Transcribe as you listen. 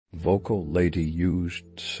Vocal lady used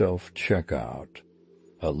self-checkout.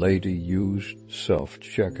 A lady used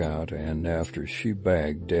self-checkout, and after she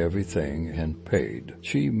bagged everything and paid,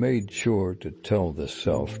 she made sure to tell the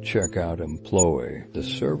self-checkout employee, the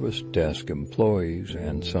service desk employees,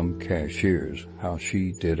 and some cashiers how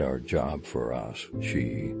she did our job for us.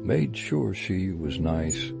 She made sure she was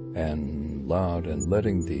nice and loud and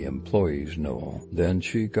letting the employees know. Then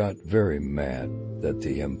she got very mad that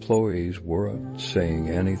the employees weren't saying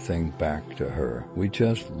anything back to her. We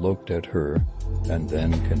just looked at her and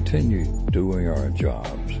then continued doing our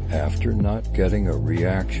jobs. After not getting a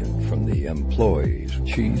reaction from the employees,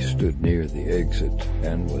 she stood near the exit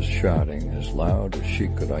and was shouting as loud as she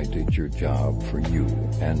could, "I did your job for you,"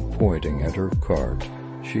 and pointing at her cart.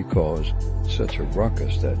 She caused such a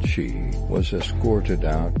ruckus that she was escorted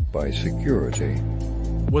out by security.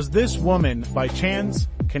 Was this woman, by chance,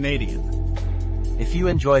 Canadian? If you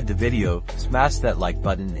enjoyed the video, smash that like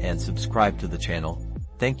button and subscribe to the channel.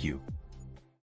 Thank you.